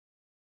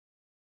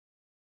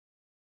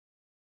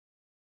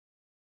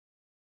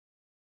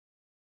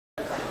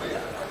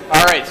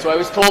right, so I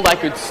was told I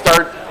could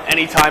start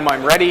anytime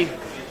I'm ready,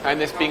 and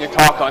this being a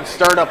talk on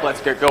startup,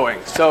 let's get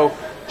going. So,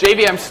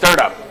 JVM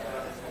startup,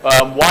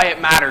 why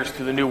it matters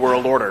to the New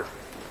World Order.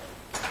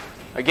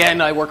 Again,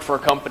 I work for a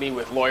company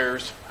with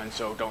lawyers, and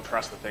so don't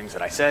trust the things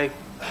that I say.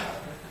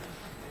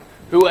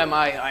 Who am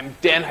I? I'm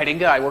Dan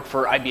Heidinga. I work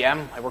for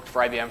IBM. I worked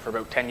for IBM for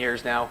about 10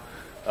 years now,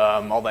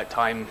 all that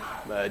time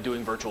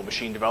doing virtual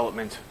machine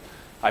development.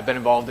 I've been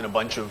involved in a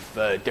bunch of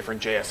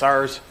different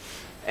JSRs,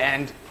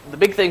 and the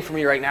big thing for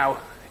me right now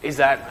is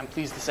that I'm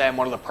pleased to say I'm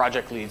one of the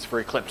project leads for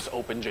Eclipse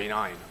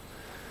OpenJ9.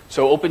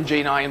 So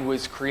OpenJ9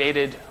 was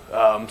created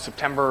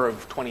September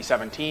of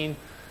 2017,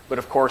 but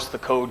of course the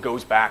code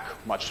goes back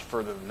much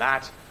further than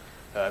that,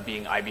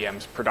 being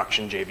IBM's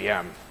production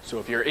JVM. So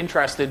if you're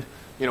interested,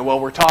 while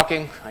we're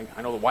talking,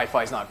 I know the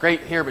Wi-Fi is not great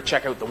here, but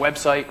check out the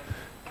website,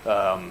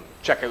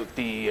 check out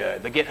the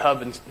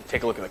GitHub and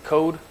take a look at the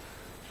code.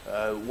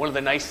 One of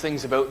the nice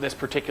things about this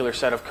particular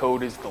set of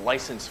code is the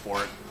license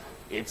for it.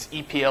 It's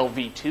EPL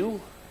v2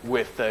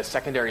 with the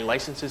secondary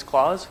licenses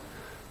clause,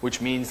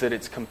 which means that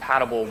it's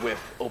compatible with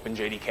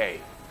OpenJDK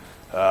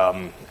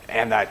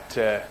and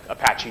that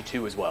Apache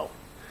 2 as well.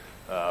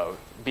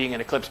 Being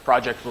an Eclipse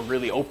project, we're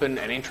really open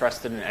and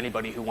interested in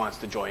anybody who wants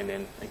to join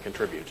in and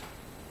contribute.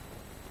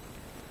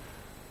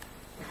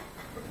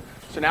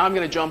 So now I'm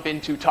going to jump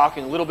into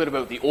talking a little bit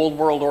about the old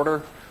world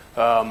order,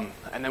 and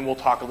then we'll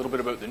talk a little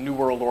bit about the new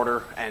world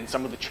order and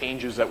some of the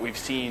changes that we've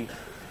seen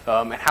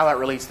and how that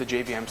relates to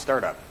JVM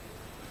startup.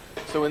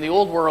 So in the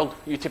old world,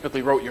 you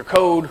typically wrote your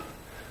code,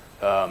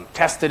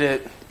 tested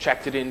it,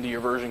 checked it into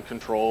your version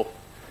control,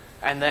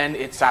 and then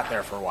it sat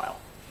there for a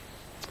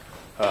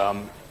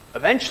while.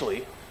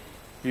 Eventually,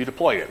 you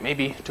deployed it,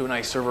 maybe to a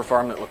nice server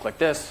farm that looked like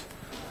this.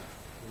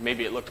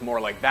 Maybe it looked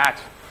more like that.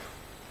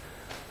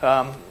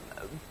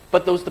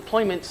 But those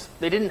deployments,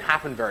 they didn't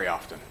happen very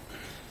often.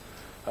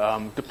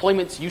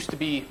 Deployments used to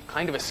be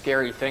kind of a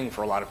scary thing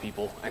for a lot of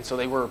people, and so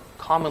they were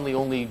commonly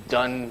only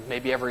done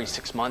maybe every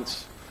 6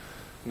 months,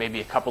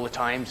 maybe a couple of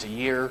times a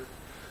year.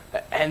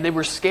 And they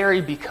were scary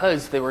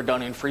because they were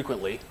done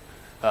infrequently.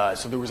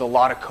 So there was a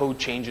lot of code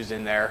changes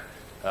in there.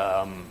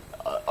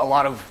 A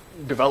lot of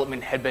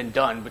development had been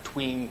done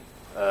between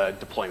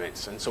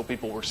deployments, and so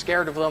people were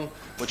scared of them,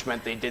 which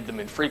meant they did them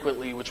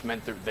infrequently, which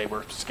meant that they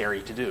were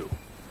scary to do.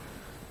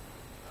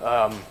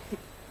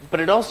 But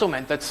it also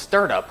meant that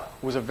startup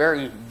was a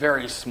very,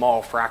 very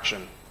small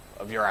fraction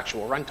of your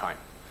actual runtime.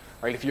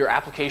 Right? If your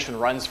application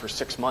runs for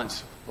 6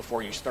 months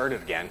before you start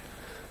it again,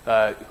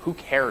 who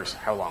cares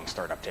how long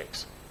startup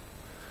takes?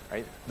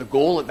 Right? The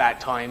goal at that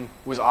time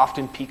was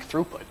often peak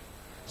throughput.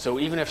 So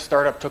even if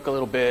startup took a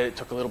little bit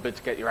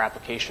to get your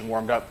application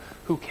warmed up,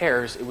 who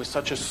cares? It was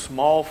such a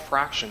small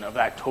fraction of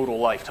that total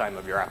lifetime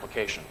of your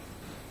application.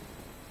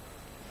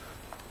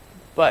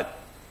 But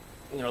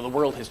the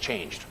world has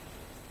changed.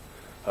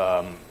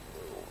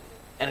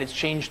 And it's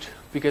changed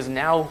because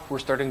now we're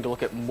starting to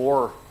look at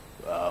more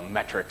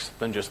metrics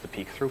than just the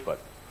peak throughput.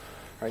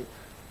 Right?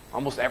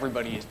 Almost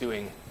everybody is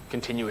doing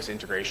continuous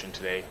integration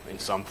today in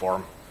some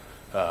form.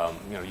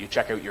 You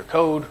check out your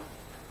code,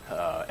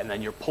 and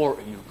then you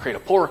create a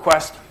pull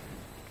request,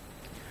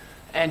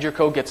 and your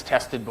code gets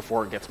tested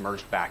before it gets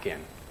merged back in.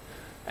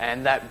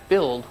 And that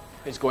build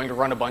is going to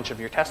run a bunch of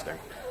your testing.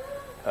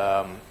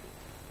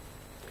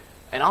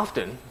 And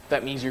often,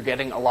 that means you're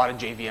getting a lot of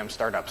JVM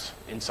startups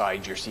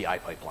inside your CI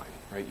pipeline.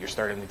 Right? You're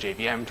starting the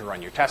JVM to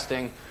run your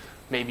testing.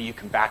 Maybe you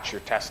can batch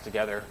your tests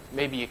together.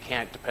 Maybe you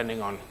can't,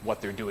 depending on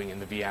what they're doing in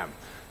the VM.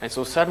 And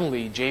so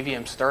suddenly,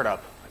 JVM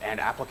startup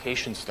and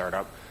application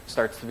startup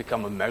starts to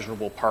become a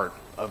measurable part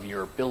of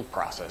your build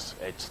process.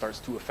 It starts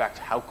to affect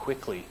how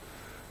quickly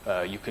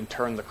you can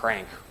turn the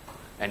crank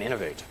and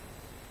innovate.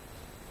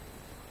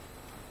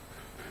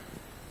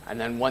 And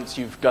then once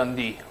you've done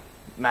the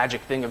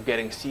magic thing of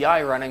getting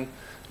CI running,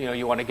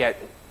 you want to get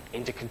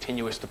into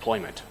continuous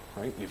deployment.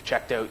 Right? You've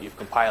checked out, you've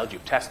compiled,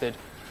 you've tested,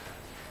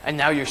 and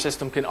now your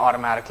system can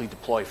automatically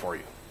deploy for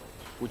you,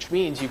 which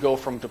means you go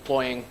from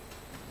deploying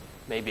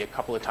maybe a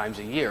couple of times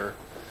a year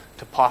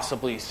to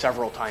possibly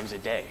several times a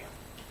day.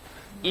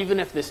 Even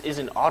if this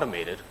isn't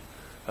automated,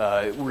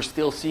 we're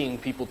still seeing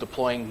people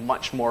deploying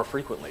much more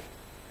frequently.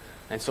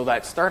 And so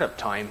that startup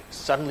time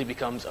suddenly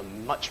becomes a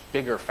much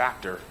bigger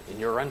factor in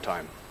your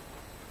runtime.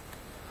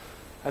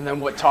 And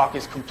then what talk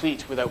is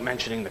complete without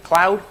mentioning the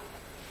cloud?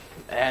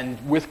 And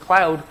with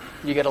cloud,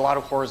 you get a lot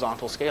of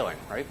horizontal scaling,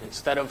 right?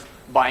 Instead of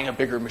buying a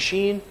bigger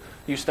machine,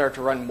 you start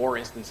to run more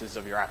instances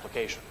of your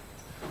application.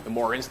 The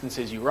more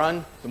instances you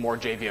run, the more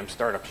JVM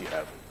startups you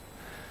have.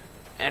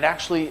 And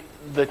actually,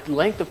 the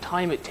length of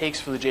time it takes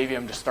for the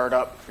JVM to start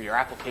up, for your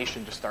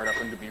application to start up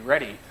and to be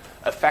ready,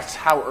 affects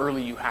how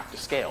early you have to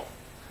scale.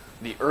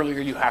 The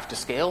earlier you have to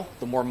scale,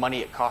 the more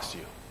money it costs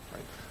you.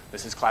 Right?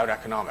 This is cloud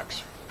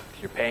economics.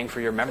 You're paying for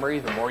your memory,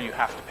 the more you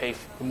have to pay.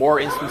 The more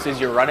instances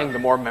you're running, the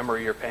more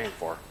memory you're paying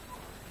for.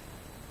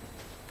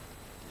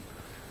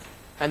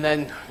 And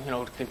then,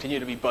 to continue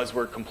to be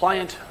buzzword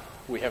compliant,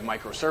 we have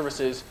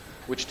microservices,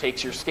 which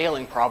takes your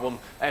scaling problem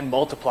and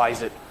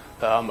multiplies it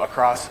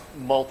across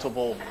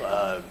multiple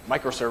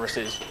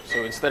microservices.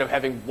 So instead of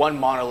having one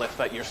monolith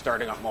that you're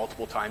starting up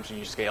multiple times and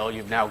you scale,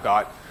 you've now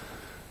got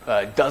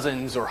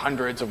dozens or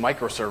hundreds of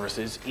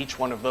microservices, each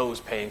one of those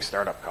paying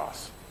startup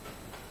costs.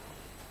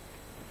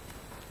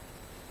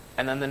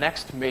 And then the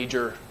next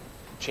major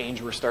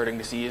change we're starting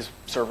to see is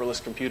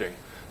serverless computing.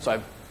 So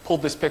I've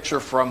pulled this picture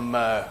from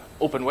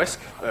OpenWhisk,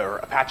 or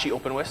Apache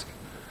OpenWhisk.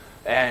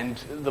 And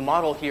the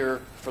model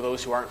here, for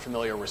those who aren't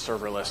familiar with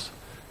serverless,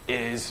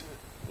 is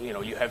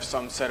you have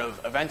some set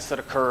of events that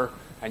occur,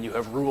 and you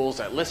have rules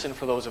that listen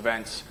for those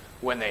events.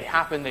 When they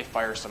happen, they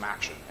fire some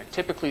action. And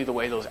typically, the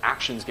way those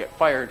actions get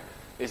fired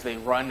is they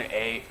run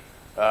a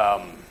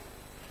Docker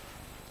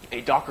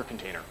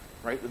container.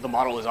 Right? The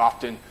model is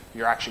often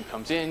your action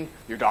comes in,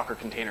 your Docker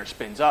container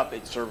spins up,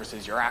 it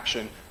services your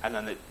action, and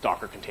then the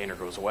Docker container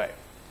goes away.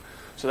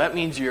 So that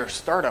means your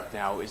startup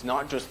now is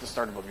not just the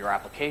startup of your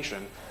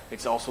application,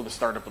 it's also the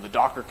startup of the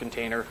Docker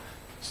container,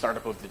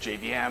 startup of the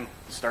JVM,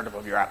 the startup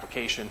of your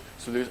application.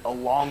 So there's a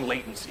long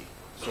latency.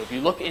 So if you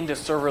look into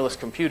serverless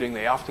computing,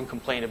 they often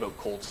complain about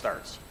cold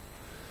starts.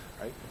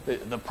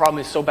 Right? The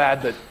problem is so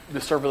bad that the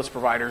serverless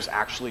providers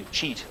actually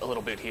cheat a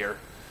little bit here,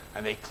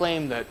 and they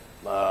claim that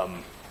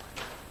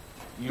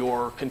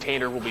your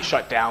container will be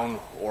shut down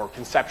or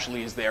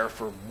conceptually is there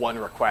for one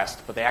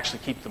request, but they actually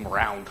keep them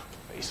around,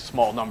 a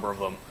small number of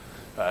them,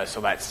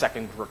 so that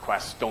second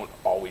requests don't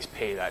always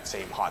pay that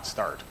same hot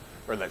start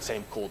or that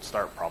same cold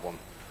start problem.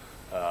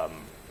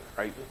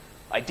 Right?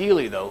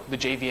 Ideally, though, the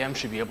JVM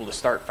should be able to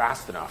start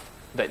fast enough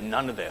that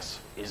none of this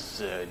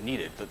is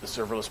needed, that the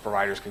serverless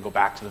providers can go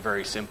back to the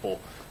very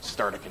simple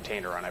start a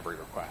container on every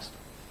request.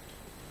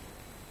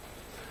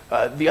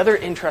 The other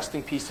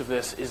interesting piece of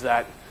this is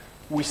that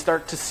we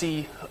start to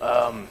see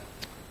a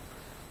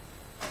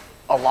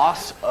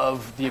loss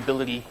of the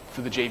ability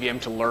for the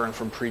JVM to learn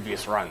from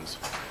previous runs.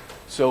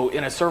 So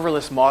in a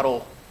serverless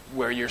model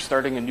where you're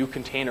starting a new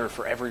container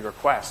for every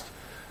request,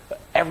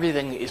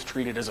 everything is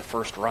treated as a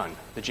first run.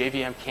 The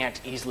JVM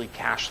can't easily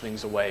cache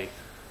things away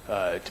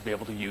to be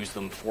able to use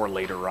them for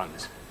later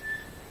runs.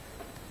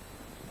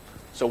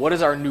 So what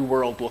does our new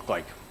world look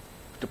like?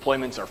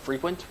 Deployments are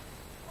frequent,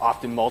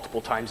 often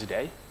multiple times a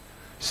day.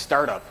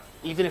 Startup,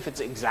 even if it's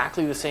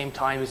exactly the same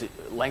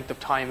length of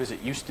time as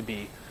it used to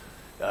be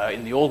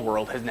in the old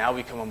world, has now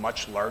become a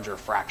much larger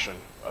fraction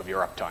of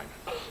your uptime.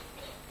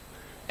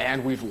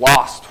 And we've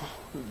lost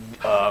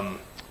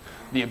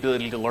the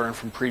ability to learn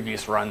from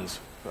previous runs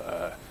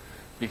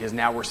because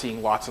now we're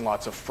seeing lots and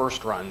lots of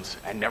first runs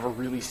and never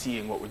really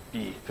seeing what would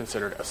be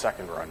considered a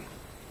second run.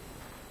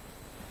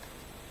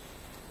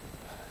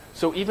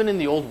 So even in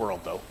the old world,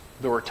 though,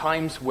 there were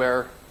times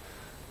where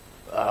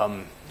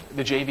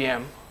the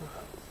JVM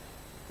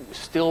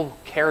still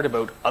cared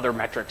about other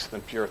metrics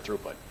than pure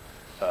throughput.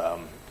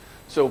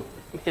 So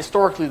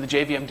historically, the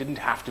JVM didn't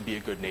have to be a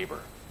good neighbor.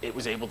 It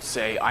was able to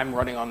say, I'm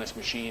running on this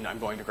machine, I'm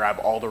going to grab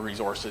all the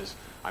resources,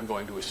 I'm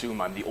going to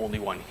assume I'm the only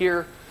one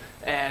here,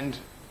 and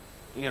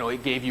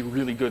it gave you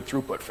really good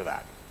throughput for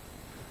that.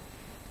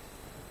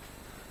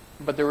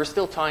 But there were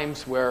still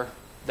times where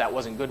that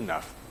wasn't good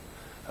enough.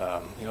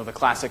 The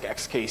classic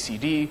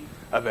XKCD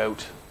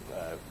about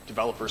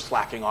developers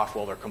slacking off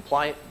while they're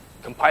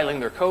compiling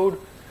their code.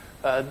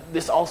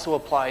 This also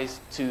applies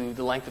to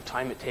the length of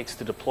time it takes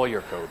to deploy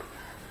your code.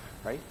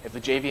 Right? If the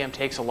JVM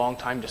takes a long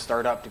time to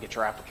start up to get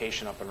your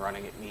application up and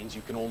running, it means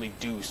you can only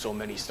do so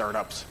many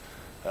startups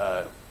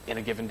in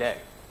a given day.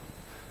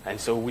 And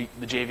so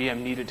the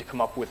JVM needed to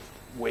come up with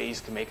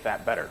ways to make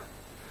that better.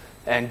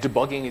 And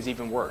debugging is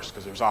even worse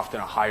because there's often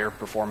a higher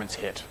performance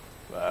hit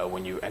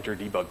when you enter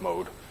debug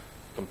mode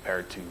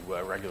compared to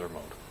regular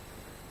mode.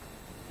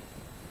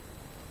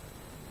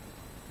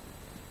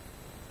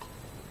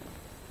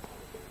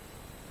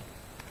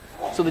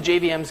 So the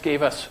JVMs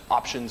gave us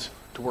options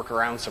to work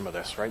around some of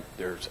this, right?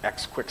 There's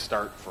X quick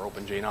start for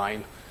OpenJ9.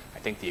 I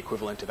think the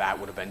equivalent to that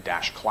would have been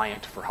dash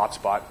client for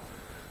hotspot.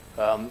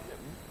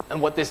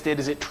 And what this did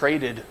is it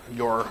traded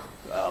your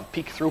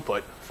peak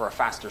throughput for a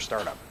faster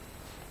startup.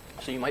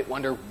 So you might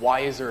wonder, why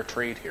is there a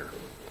trade here?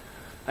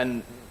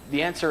 And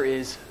the answer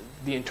is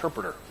the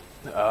interpreter.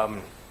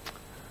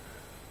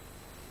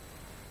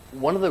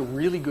 One of the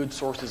really good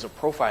sources of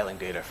profiling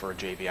data for a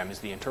JVM is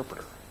the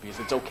interpreter, because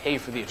it's okay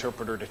for the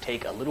interpreter to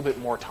take a little bit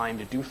more time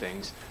to do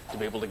things to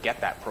be able to get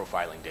that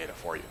profiling data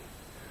for you.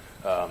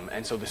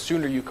 And so the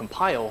sooner you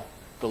compile,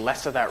 the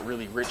less of that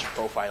really rich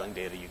profiling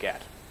data you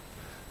get.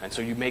 And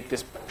so you make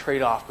this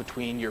trade-off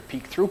between your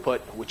peak throughput,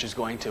 which is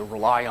going to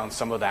rely on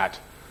some of that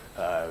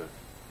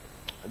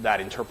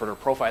interpreter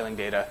profiling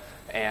data,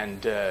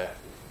 and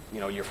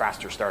your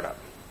faster startup.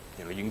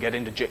 You can get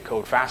into JIT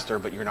code faster,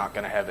 but you're not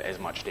going to have as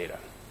much data.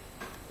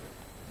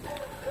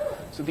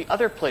 So the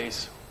other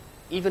place,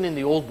 even in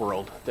the old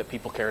world, that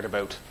people cared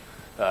about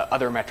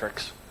other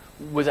metrics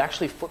was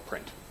actually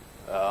footprint.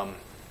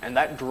 And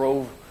that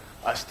drove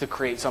us to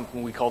create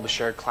something we call the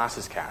shared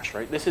classes cache,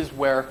 right? This is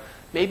where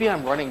maybe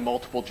I'm running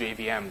multiple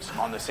JVMs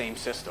on the same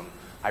system.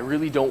 I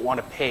really don't want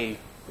to pay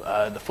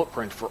the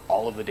footprint for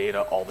all of the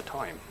data all the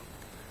time.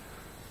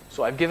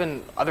 So I've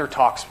given other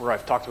talks where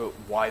I've talked about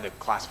why the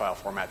class file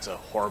format's a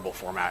horrible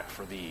format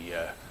for the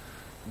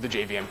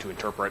JVM to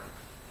interpret.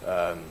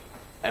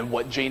 And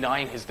what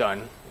J9 has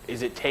done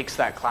is it takes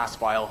that class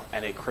file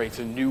and it creates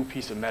a new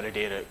piece of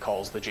metadata it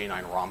calls the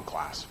J9 ROM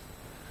class.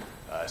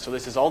 So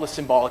this is all the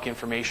symbolic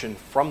information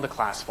from the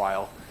class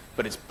file,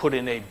 but it's put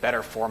in a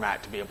better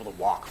format to be able to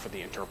walk for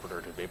the interpreter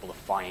to be able to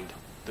find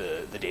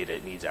the data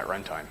it needs at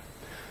runtime.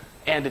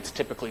 And it's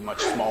typically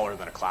much smaller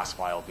than a class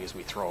file because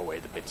we throw away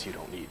the bits you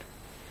don't need.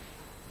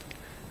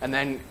 And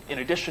then in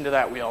addition to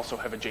that, we also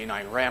have a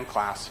J9 RAM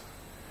class.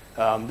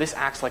 This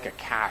acts like a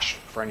cache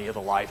for any of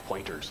the live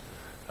pointers.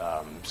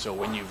 So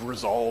when you've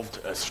resolved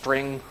a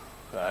string,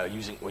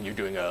 when you're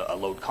doing a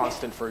load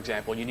constant, for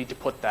example, you need to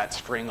put that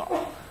string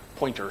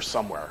pointer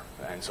somewhere.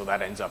 And so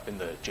that ends up in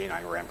the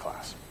J9 RAM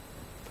class.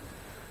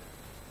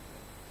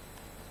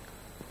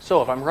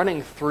 So if I'm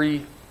running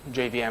 3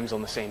 JVMs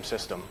on the same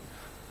system,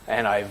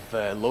 and I've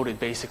loaded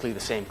basically the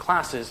same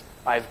classes,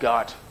 I've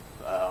got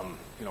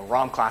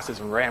ROM classes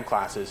and RAM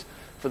classes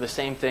for the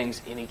same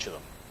things in each of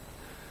them.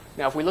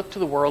 Now, if we look to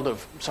the world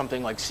of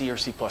something like C or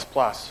C++,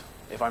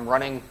 if I'm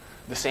running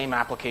the same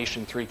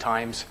application 3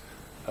 times,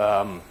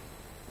 the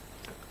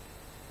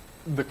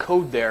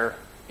code there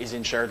is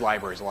in shared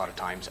libraries a lot of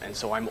times, and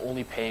so I'm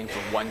only paying for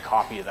 1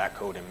 copy of that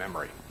code in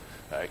memory.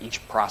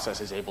 Each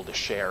process is able to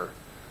share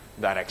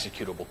that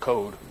executable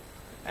code,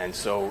 and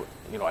so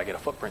I get a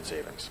footprint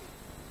savings.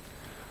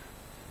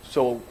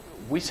 So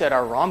we said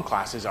our ROM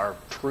classes are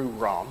true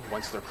ROM.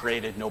 Once they're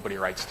created, nobody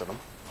writes to them.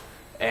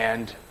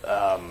 And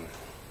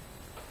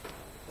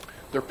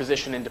they're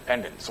position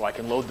independent, so I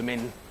can load them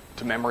into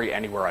memory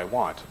anywhere I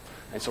want.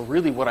 And so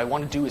really what I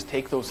want to do is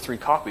take those 3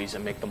 copies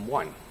and make them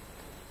 1.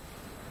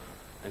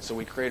 And so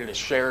we created a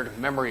shared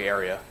memory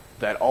area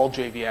that all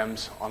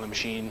JVMs on the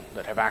machine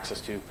that have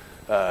access to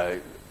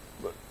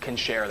can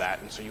share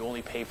that. And so you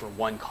only pay for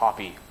 1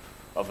 copy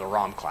of the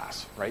ROM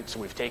class, right? So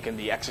we've taken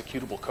the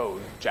executable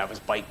code, Java's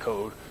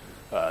bytecode,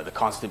 the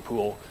constant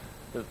pool,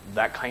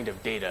 that kind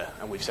of data,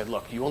 and we've said,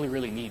 look, you only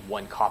really need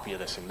 1 copy of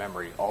this in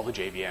memory. All the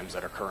JVMs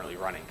that are currently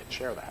running can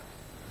share that.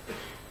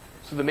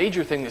 So the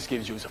major thing this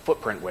gives you is a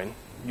footprint win,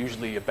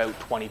 usually about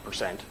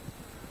 20%,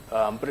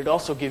 but it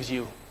also gives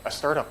you a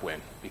startup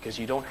win because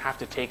you don't have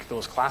to take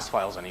those class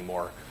files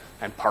anymore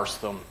and parse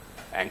them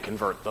and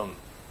convert them.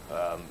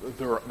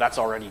 That's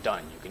already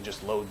done. You can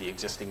just load the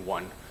existing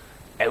one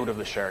out of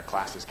the shared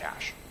classes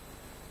cache.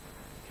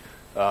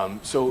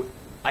 So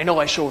I know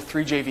I show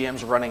 3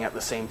 JVMs running at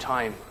the same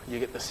time. You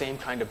get the same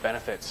kind of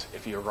benefits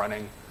if you're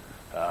running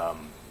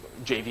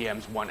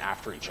JVMs one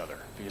after each other.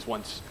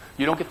 Because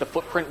you don't get the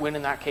footprint win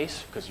in that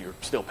case because you're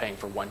still paying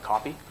for 1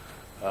 copy,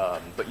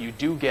 but you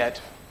do get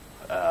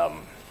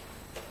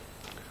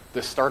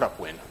the startup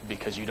win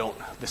because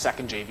the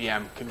second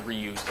JVM can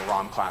reuse the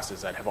ROM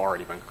classes that have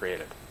already been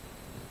created.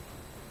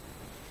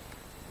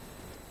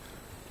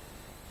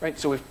 Right,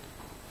 so we've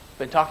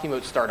been talking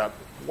about startup.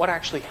 What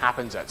actually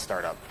happens at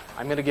startup?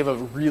 I'm going to give a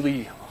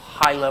really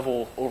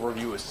high-level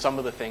overview of some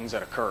of the things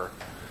that occur,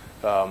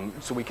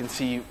 so we can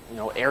see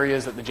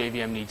areas that the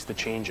JVM needs to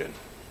change in.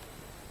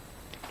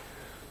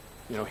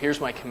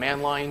 Here's my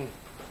command line.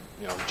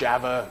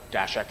 Java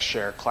 -x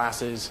share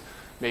classes.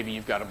 Maybe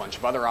you've got a bunch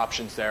of other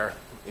options there.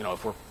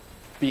 If we're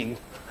being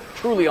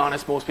truly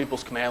honest, most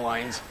people's command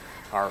lines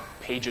are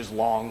pages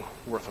long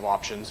worth of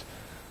options,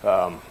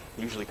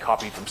 usually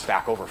copied from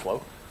Stack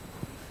Overflow.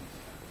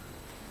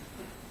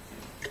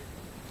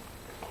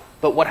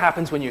 But what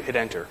happens when you hit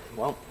enter?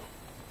 Well,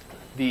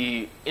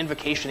 the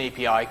invocation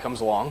API comes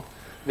along.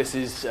 This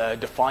is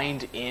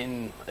defined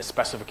in a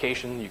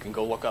specification. You can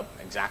go look up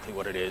exactly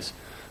what it is,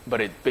 but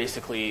it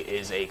basically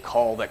is a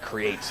call that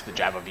creates the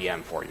Java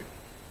VM for you.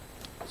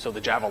 So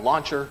the Java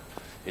launcher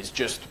is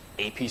just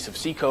a piece of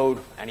C code.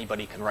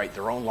 Anybody can write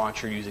their own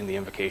launcher using the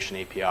invocation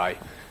API,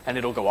 and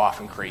it'll go off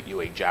and create you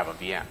a Java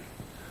VM.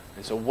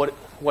 And so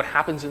what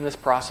happens in this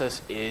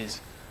process is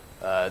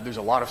there's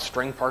a lot of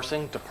string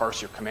parsing to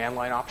parse your command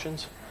line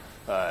options,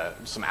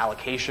 some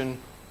allocation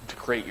to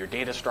create your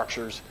data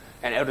structures,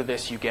 and out of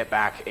this you get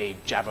back a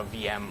Java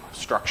VM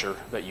structure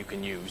that you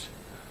can use.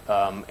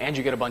 And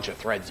you get a bunch of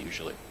threads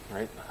usually,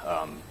 right?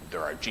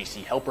 There are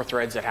GC helper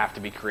threads that have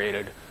to be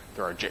created.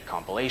 There are JIT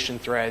compilation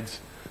threads.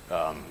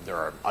 There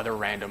are other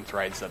random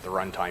threads that the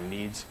runtime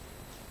needs.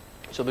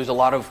 So there's a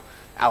lot of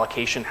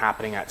allocation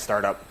happening at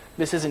startup.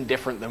 This isn't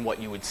different than what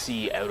you would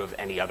see out of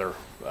any other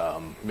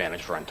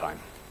managed runtime.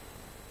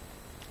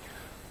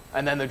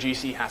 And then the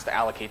GC has to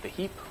allocate the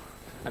heap.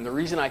 And the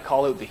reason I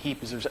call out the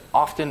heap is there's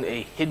often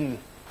a hidden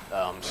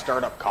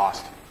startup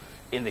cost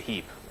in the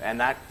heap. And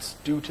that's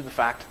due to the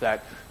fact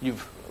that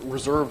you've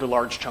reserved a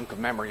large chunk of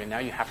memory and now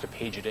you have to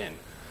page it in.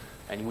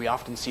 And we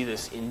often see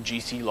this in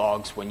GC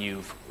logs when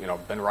you've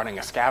been running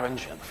a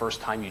scavenge, and the first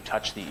time you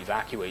touch the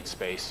evacuate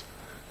space,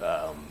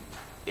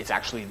 it's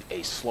actually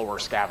a slower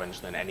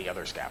scavenge than any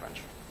other scavenge.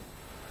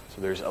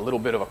 So there's a little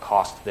bit of a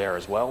cost there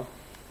as well.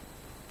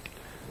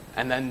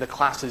 And then the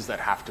classes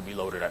that have to be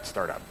loaded at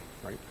startup,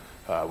 right?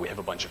 We have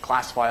a bunch of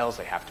class files.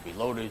 They have to be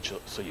loaded,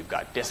 so you've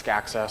got disk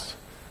access.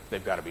 You've got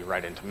They've got to be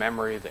read into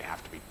memory. They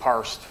have to be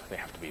parsed. They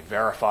have to be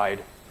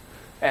verified.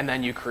 And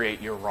then you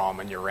create your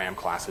ROM and your RAM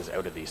classes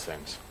out of these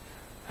things.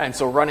 And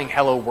so running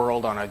Hello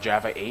World on a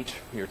Java 8,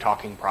 you're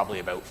talking probably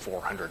about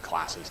 400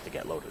 classes to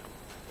get loaded.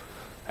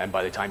 And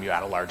by the time you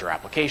add a larger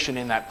application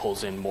in, that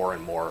pulls in more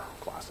and more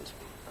classes.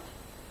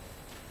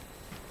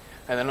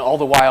 And then all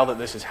the while that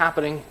this is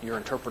happening, your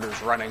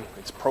interpreter's running,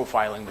 it's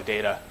profiling the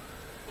data,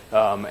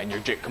 and your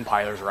JIT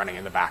compiler's running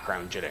in the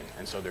background JITting.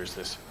 And so there's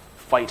this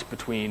fight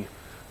between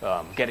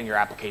getting your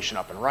application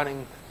up and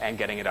running and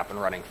getting it up and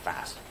running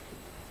fast.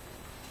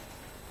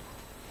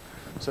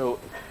 So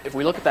if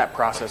we look at that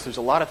process, there's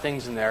a lot of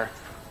things in there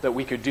that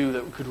we could do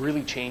that could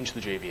really change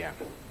the JVM.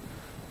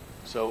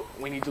 So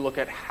we need to look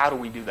at how do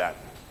we do that.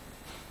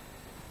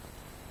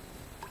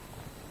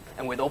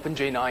 And with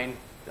OpenJ9,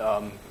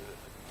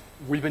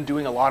 we've been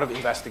doing a lot of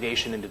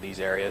investigation into these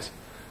areas.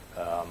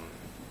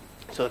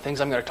 So the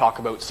things I'm going to talk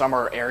about, some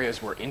are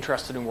areas we're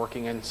interested in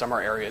working in, some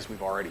are areas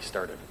we've already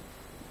started.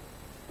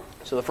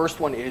 So the first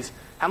one is,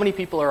 how many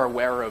people are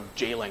aware of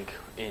JLink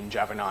in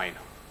Java 9?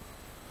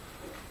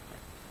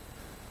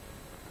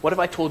 What if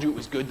I told you it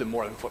was good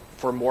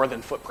for more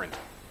than footprint?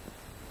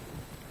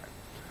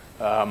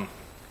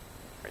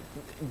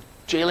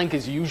 JLink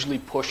is usually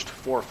pushed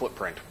for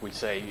footprint. We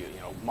say,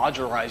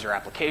 modularize your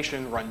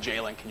application, run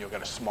JLink, and you'll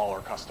get a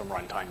smaller custom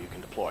runtime you can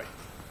deploy.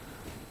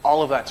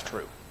 All of that's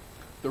true.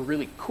 The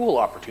really cool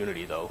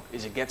opportunity, though,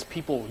 is it gets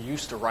people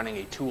used to running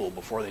a tool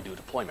before they do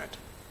deployment.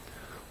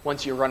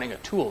 Once you're running a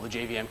tool, the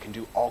JVM can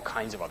do all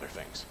kinds of other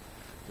things.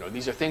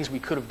 These are things we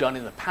could have done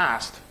in the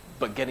past,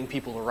 but getting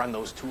people to run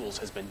those tools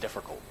has been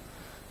difficult.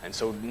 And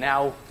so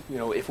now,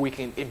 if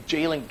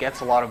JLink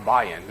gets a lot of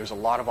buy-in, there's a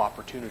lot of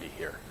opportunity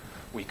here.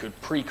 We could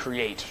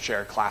pre-create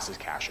shared classes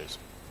caches.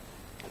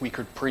 We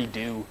could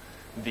pre-do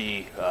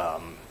the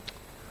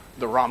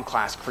ROM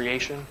class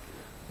creation.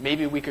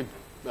 Maybe we could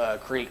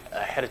create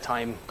ahead of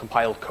time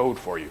compiled code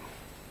for you.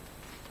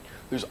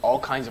 There's all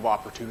kinds of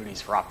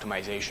opportunities for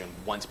optimization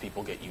once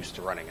people get used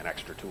to running an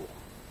extra tool.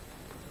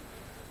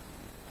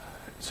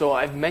 So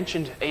I've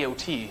mentioned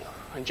AOT,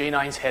 and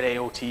J9's had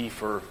AOT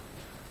for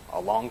a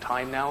long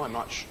time now.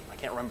 I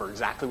can't remember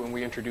exactly when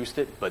we introduced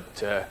it,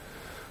 but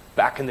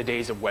back in the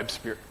days of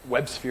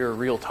WebSphere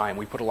real-time,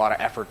 we put a lot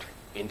of effort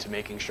into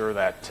making sure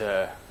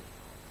that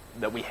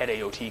we had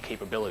AOT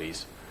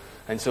capabilities.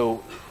 And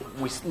so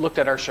we looked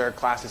at our shared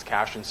classes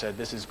cache and said,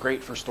 this is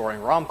great for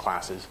storing ROM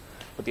classes,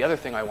 but the other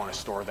thing I want to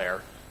store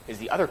there is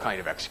the other kind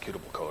of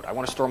executable code. I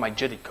want to store my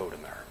JITted code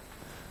in there.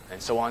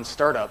 And so on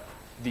startup,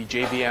 the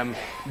JVM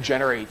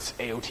generates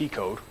AOT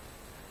code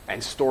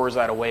and stores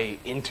that away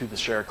into the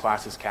shared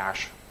classes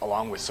cache,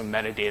 along with some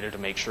metadata to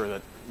make sure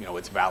that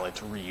it's valid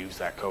to reuse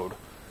that code.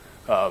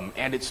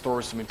 And it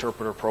stores some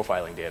interpreter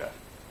profiling data.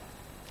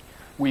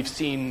 We've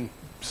seen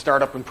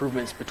startup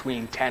improvements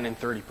between 10 and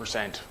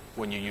 30%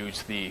 when you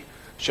use the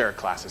shared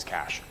classes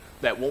cache.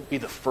 That won't be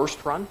the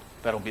first run,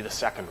 that'll be the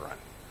second run.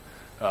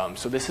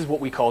 So this is what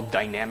we call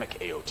dynamic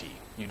AOT.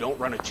 You don't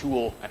run a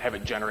tool and have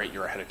it generate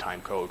your ahead of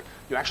time code.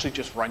 You actually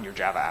just run your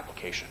Java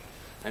application.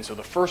 And so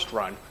the first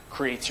run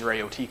creates your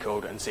AOT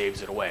code and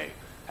saves it away.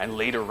 And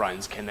later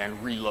runs can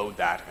then reload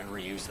that and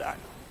reuse that.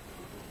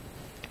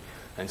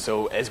 And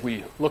so as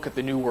we look at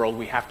the new world,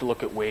 we have to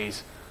look at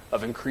ways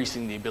of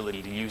increasing the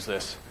ability to use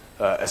this,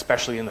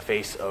 especially in the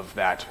face of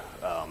that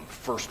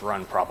first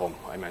run problem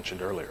I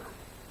mentioned earlier.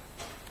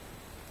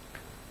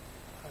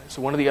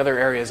 So one of the other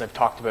areas I've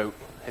talked about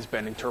has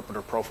been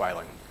interpreter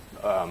profiling,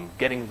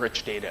 getting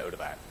rich data out of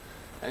that.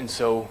 And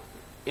so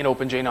in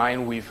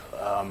OpenJ9, we've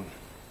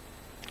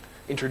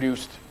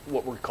introduced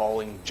what we're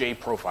calling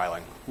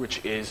J-profiling,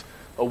 which is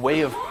a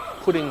way of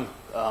putting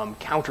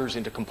counters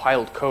into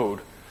compiled code,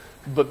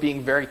 but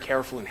being very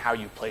careful in how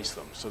you place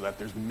them so that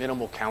there's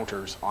minimal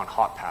counters on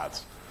hot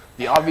paths.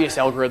 The obvious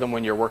algorithm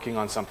when you're working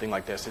on something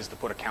like this is to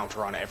put a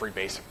counter on every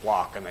basic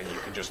block, and then you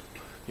can just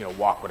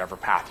walk whatever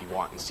path you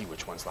want and see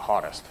which one's the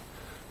hottest.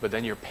 But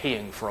then you're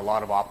paying for a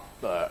lot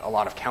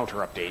of counter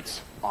updates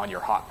on your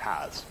hot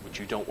paths, which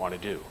you don't want to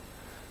do.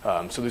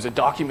 So there's a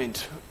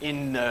document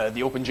in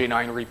the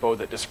OpenJ9 repo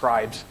that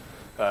describes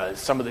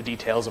some of the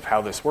details of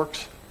how this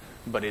works,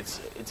 but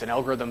it's an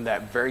algorithm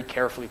that very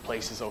carefully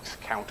places those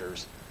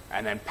counters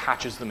and then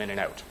patches them in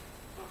and out.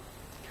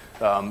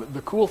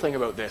 The cool thing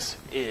about this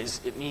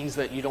is it means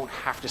that you don't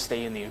have to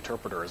stay in the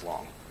interpreter as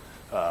long.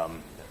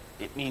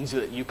 It means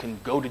that you can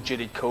go to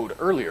JITted code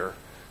earlier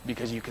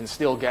because you can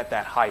still get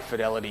that high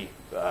fidelity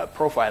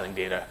profiling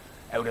data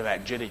out of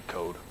that JITted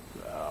code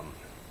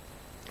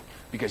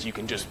because you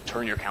can just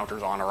turn your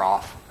counters on or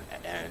off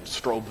and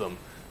strobe them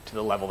to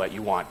the level that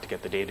you want to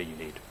get the data you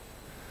need.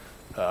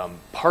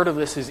 Part of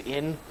this is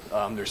in.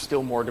 There's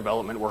still more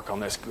development work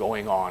on this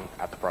going on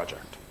at the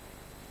project.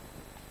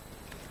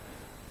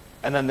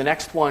 And then the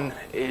next one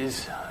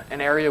is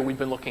an area we've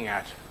been looking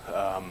at.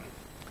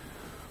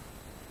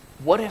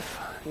 What if,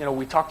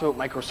 we talked about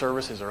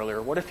microservices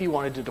earlier. What if you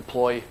wanted to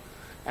deploy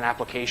an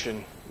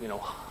application,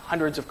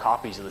 hundreds of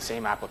copies of the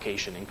same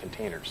application in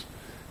containers?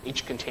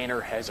 Each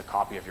container has a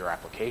copy of your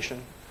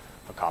application,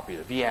 a copy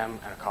of the VM,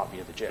 and a copy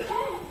of the JIT.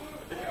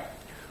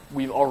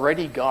 We've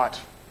already got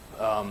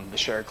the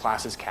shared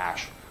classes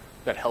cache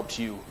that helps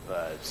you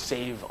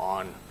save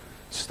on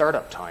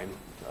startup time.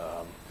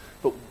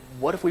 But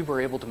what if we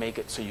were able to make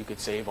it so you could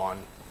save on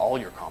all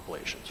your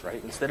compilations,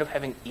 right? Instead of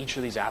having each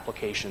of these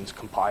applications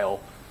compile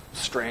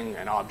string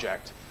and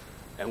object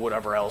and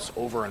whatever else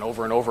over and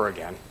over and over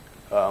again,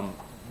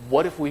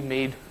 what if we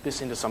made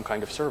this into some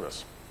kind of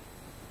service?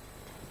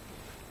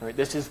 Right,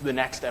 this is the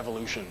next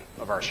evolution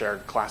of our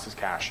shared classes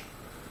cache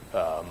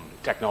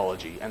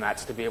technology, and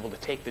that's to be able to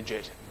take the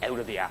JIT out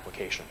of the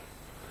application.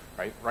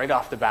 Right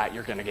off the bat,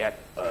 you're going to get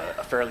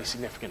a fairly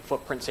significant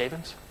footprint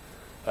savings,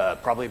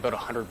 probably about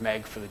 100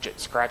 meg for the JIT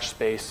scratch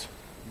space,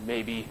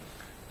 maybe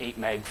 8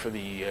 meg for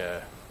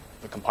the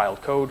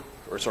compiled code,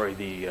 or sorry,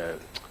 the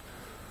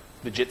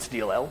JIT's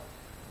DLL.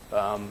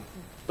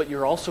 But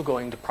you're also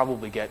going to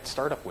probably get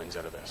startup wins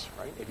out of this,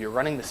 right? If you're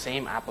running the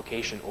same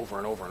application over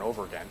and over and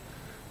over again,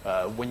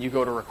 when you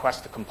go to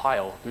request to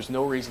compile, there's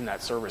no reason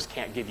that service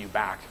can't give you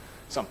back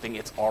something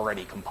it's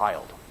already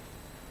compiled,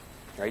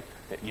 right?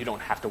 You don't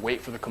have to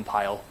wait for the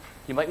compile.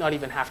 You might not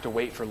even have to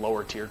wait for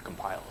lower tiered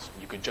compiles.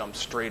 You could jump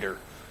straight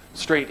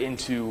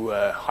into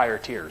higher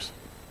tiers,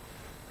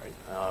 right?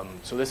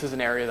 So this is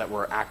an area that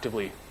we're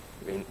actively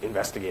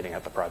investigating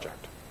at the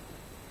project.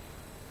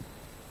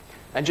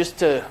 And just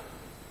to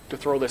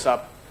throw this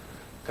up,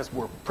 because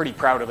we're pretty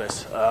proud of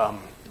this,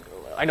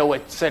 I know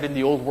it said in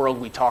the old world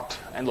we talked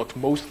and looked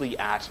mostly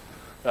at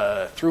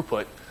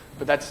throughput,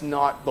 but that's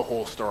not the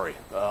whole story.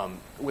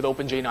 With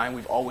OpenJ9,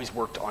 we've always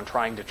worked on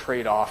trying to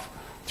trade off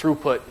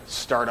throughput,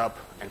 startup,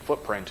 and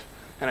footprint,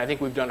 and I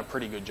think we've done a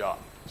pretty good job.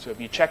 So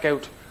if you check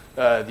out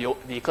the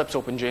Eclipse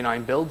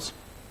OpenJ9 builds,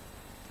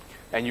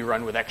 and you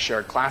run with X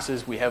shared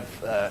classes, we have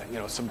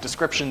some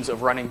descriptions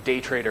of running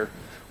DayTrader,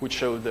 which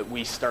showed that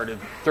we started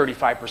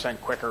 35%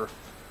 quicker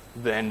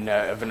than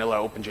a vanilla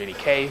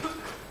OpenJDK,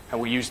 and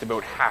we used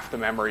about half the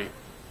memory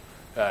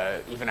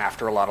even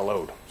after a lot of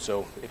load.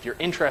 So if you're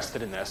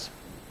interested in this,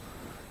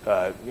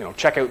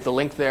 check out the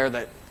link there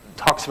that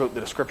talks about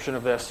the description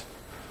of this,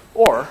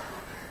 or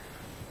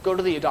go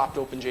to the Adopt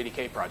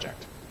OpenJDK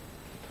project.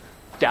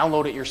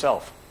 Download it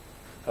yourself.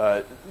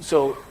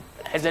 So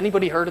has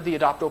anybody heard of the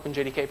Adopt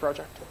OpenJDK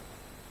project?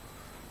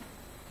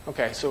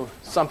 Okay, so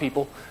some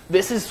people.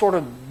 This is sort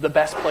of the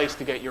best place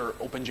to get your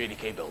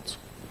OpenJDK builds.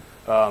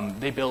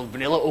 They build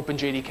vanilla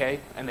OpenJDK,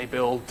 and they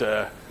build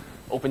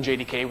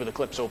OpenJDK with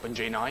Eclipse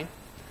OpenJ9.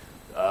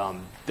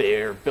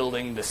 They're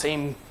building the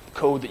same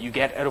code that you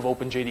get out of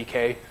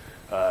OpenJDK.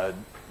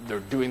 They're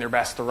doing their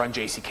best to run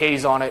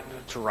JCKs on it,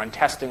 to run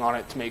testing on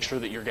it, to make sure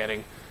that you're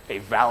getting a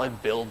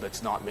valid build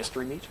that's not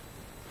mystery meat.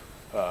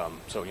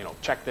 So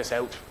check this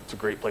out. It's a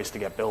great place to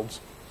get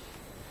builds.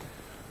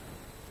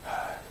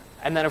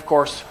 And then, of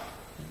course,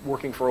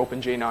 working for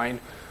OpenJ9,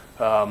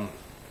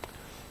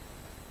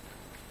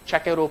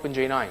 check out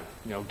OpenJ9.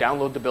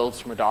 Download the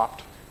builds from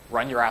Adopt,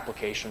 run your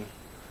application.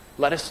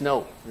 Let us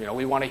know.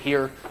 We want to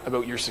hear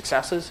about your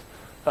successes.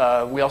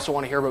 We also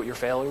want to hear about your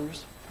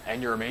failures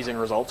and your amazing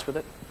results with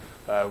it.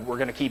 We're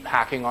going to keep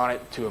hacking on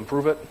it to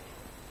improve it.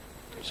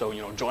 So,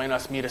 join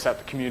us, meet us at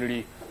the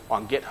community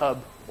on GitHub,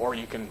 or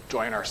you can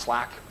join our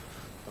Slack.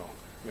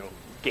 So,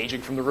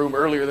 gauging from the room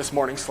earlier this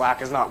morning,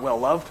 Slack is not well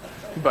loved,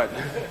 but.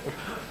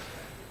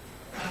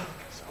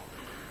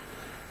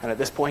 And at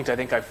this point, I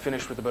think I've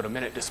finished with about a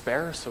minute to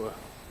spare, so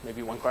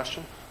maybe one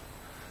question.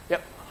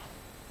 Yep.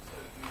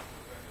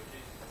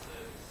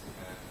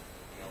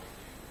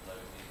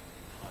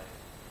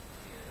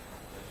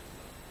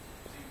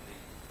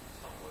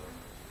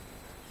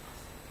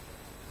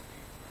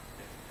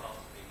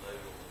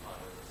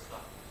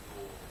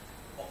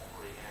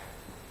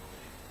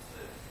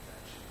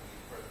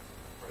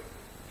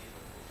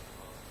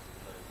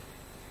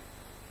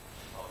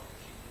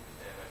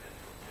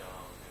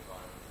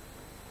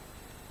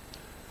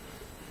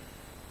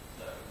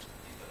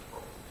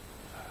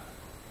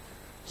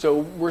 So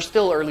we're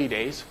still early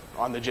days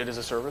on the JIT as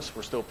a service.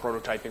 We're still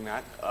prototyping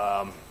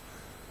that.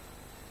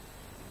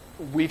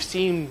 We've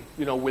seen,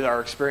 with our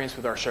experience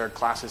with our shared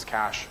classes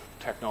cache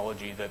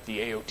technology, that the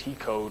AOT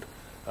code,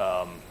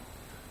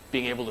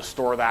 being able to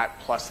store that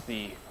plus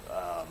the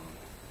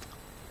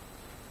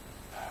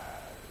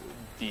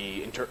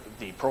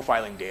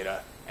profiling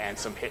data and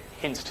some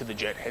hints to the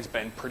JIT has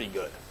been pretty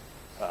good.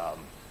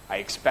 I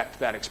expect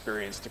that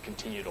experience to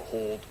continue to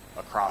hold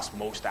across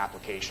most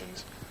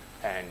applications,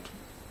 and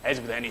as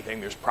with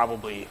anything, there's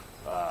probably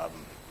a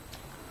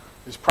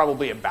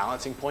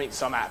balancing point.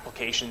 Some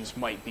applications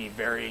might be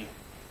very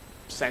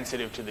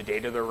sensitive to the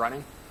data they're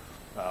running,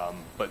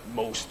 but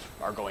most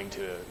are going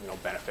to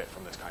benefit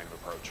from this kind of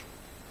approach.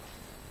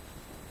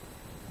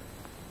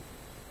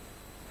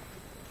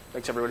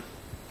 Thanks, everybody.